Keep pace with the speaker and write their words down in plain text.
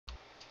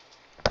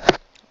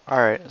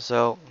Alright,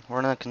 so we're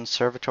in the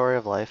Conservatory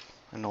of Life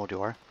in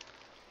Oldor,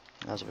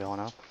 as we all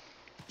know.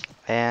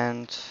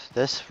 And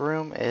this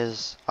room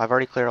is, I've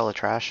already cleared all the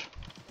trash,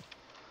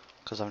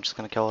 because I'm just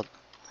going to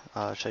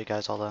show you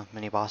guys all the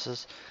mini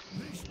bosses.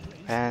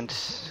 And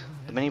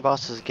the mini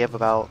bosses give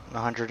about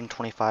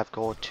 125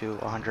 gold to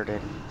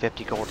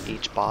 150 gold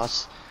each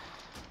boss,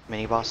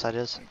 mini boss that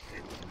is.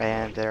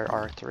 And there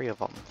are 3 of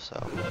them,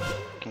 so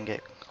you can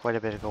get quite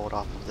a bit of gold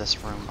off of this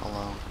room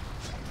alone.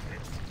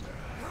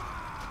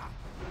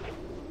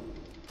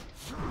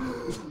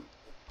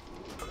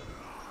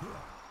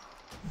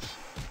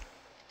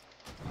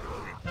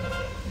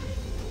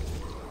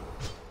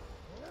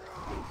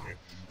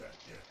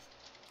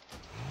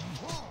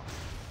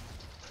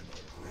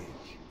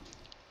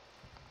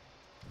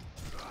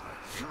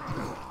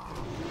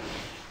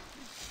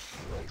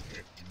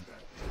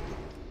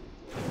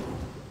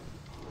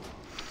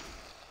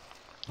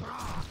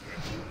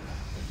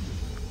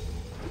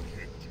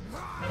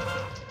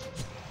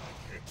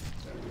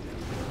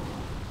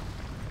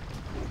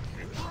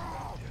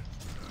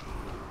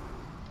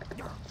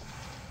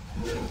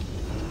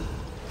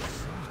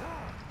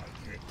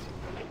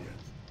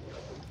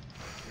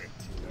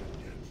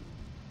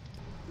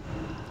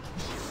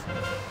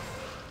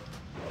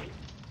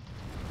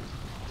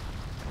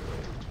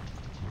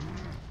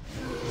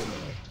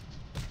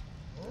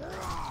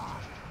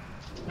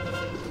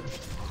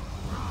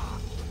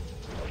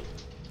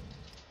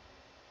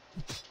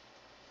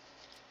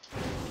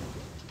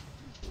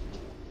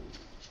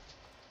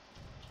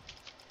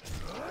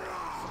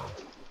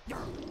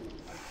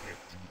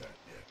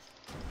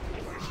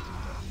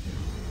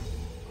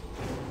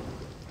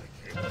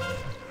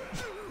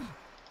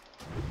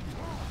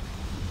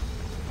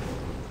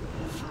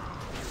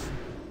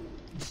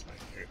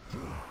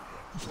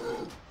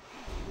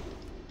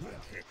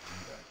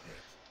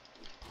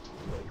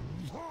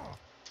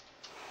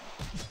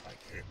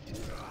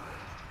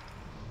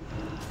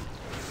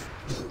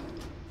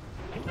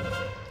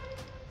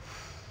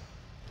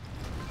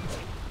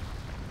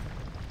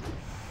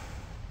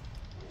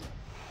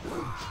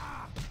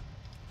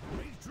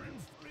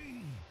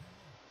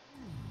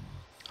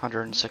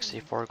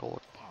 $164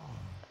 gold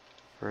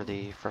for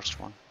the first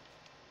one.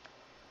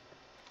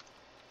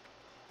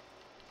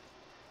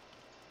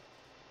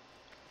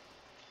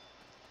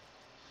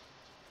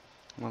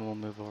 And then we'll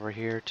move over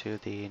here to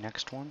the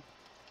next one.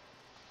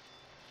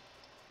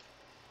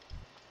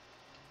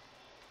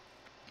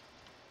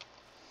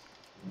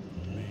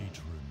 Matron,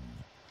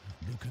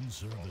 the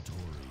conservatory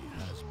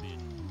has been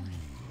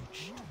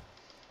reached.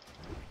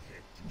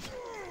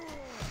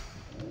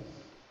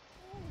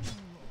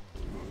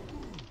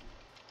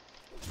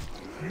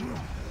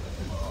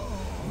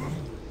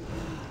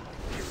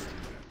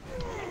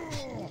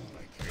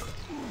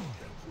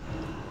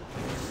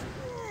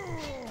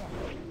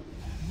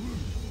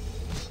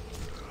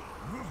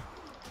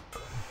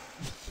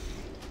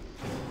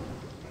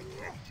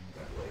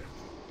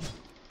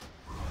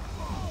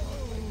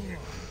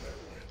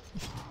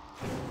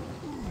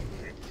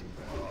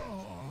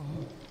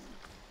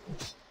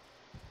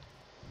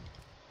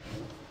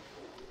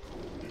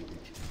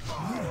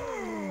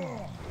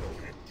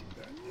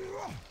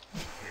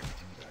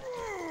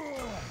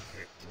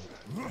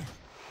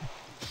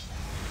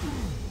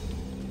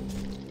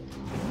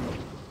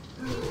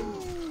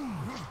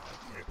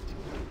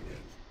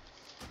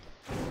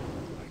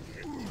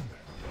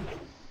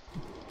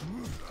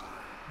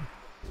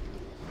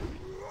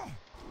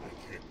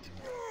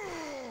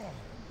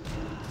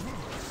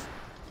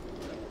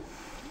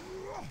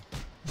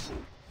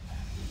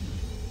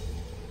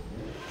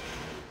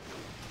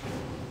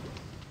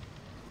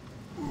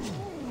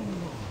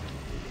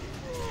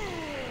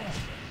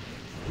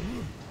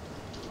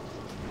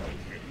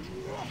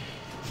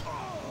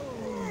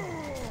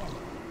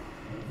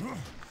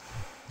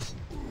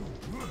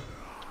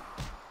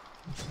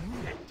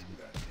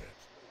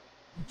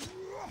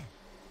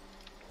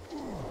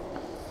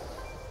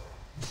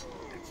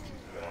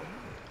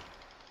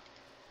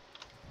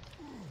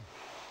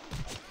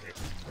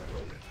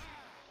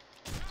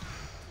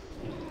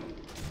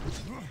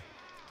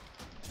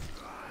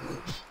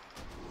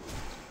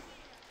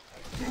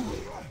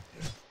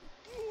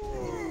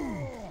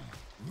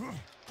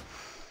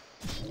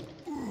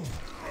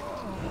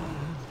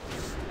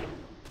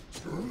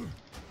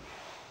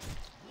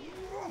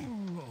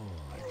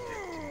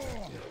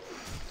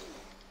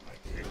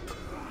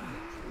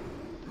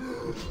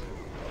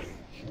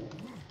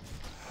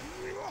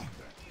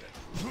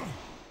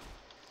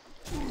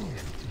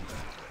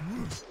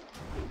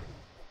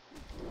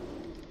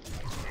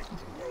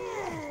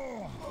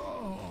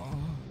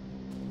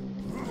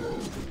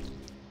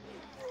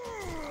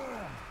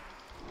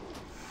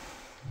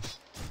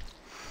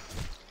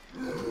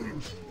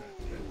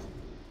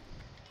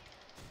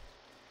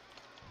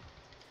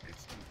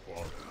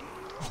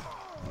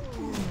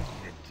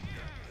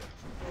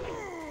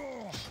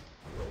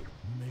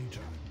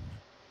 Matron,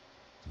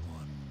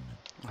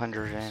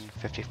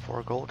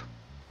 154 gold.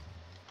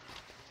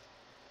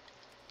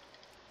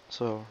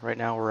 So right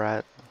now we're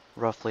at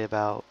roughly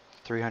about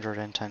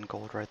 310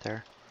 gold right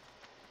there.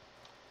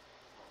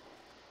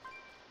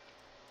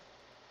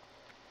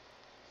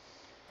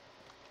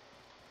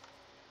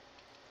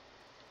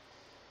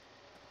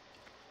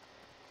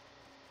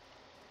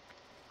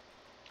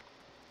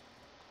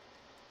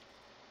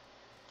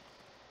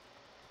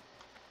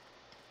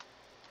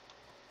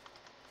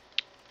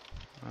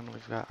 And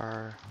we've got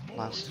our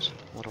last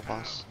little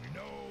boss,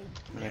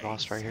 mini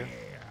boss right here.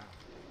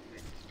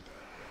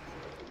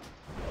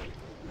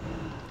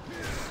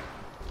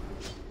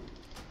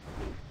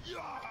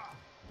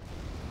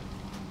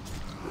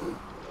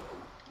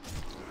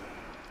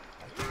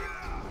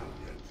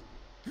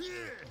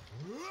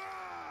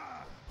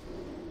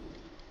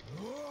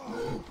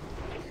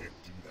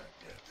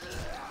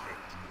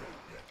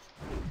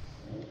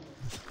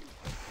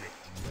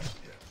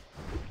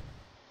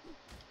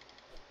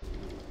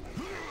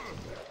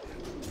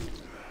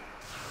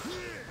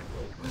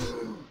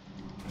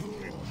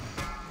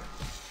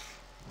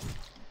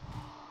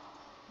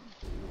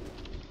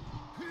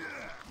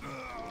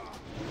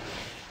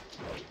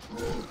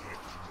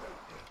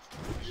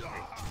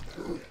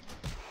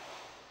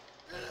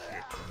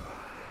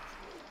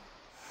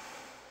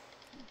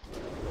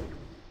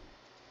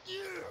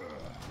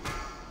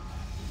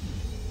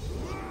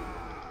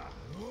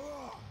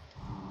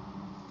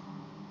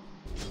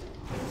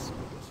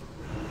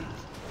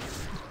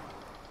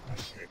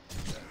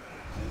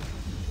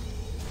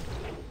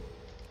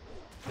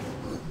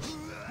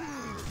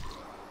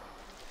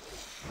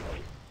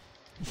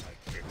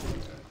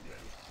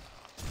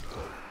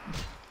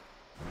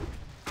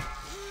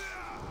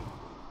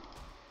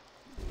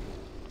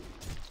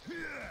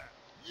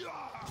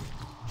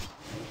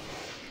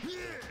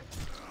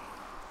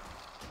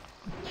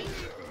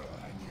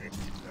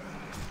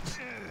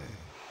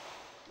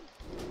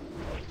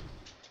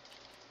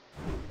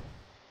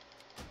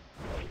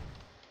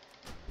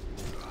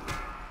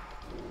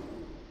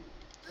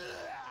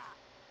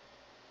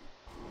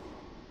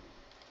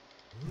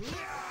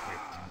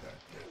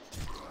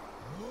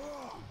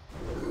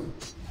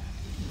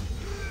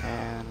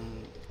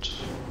 And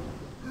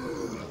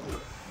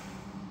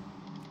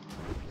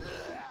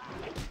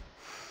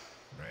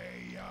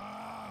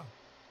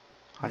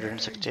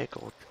 168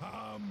 gold.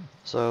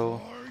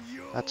 So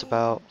that's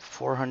about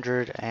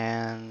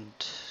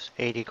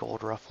 480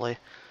 gold roughly,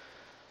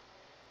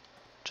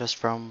 just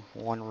from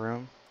one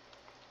room.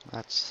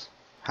 That's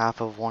half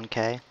of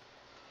 1k.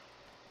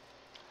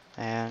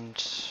 And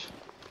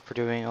for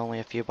doing only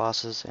a few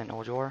bosses in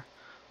Oldor,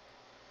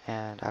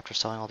 and after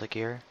selling all the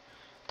gear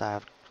that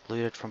I've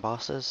looted from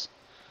bosses,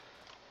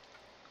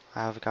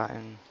 I've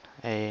gotten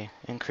a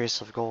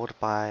increase of gold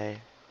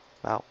by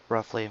about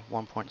roughly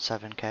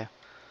 1.7k.